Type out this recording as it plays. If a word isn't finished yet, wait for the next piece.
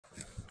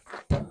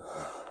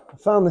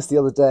found this the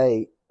other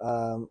day,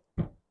 and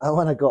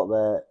when I got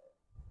there,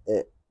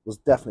 it was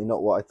definitely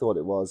not what I thought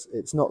it was.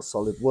 It's not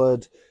solid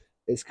wood.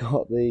 It's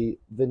got the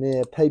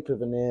veneer, paper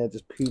veneer,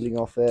 just peeling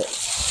off it.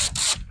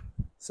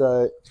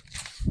 So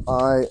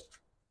I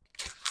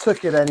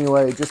took it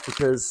anyway, just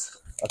because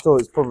I thought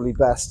it was probably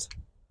best.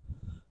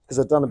 Because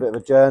I'd done a bit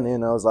of a journey,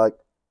 and I was like,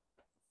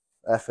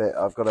 "F it,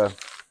 I'm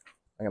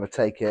gonna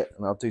take it,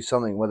 and I'll do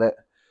something with it."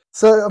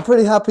 So I'm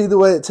pretty happy the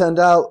way it turned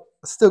out.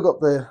 I still got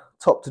the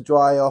top to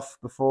dry off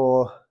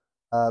before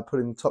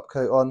putting the top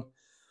coat on,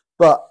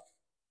 but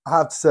I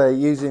have to say,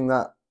 using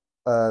that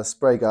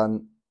spray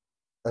gun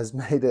has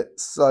made it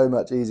so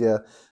much easier.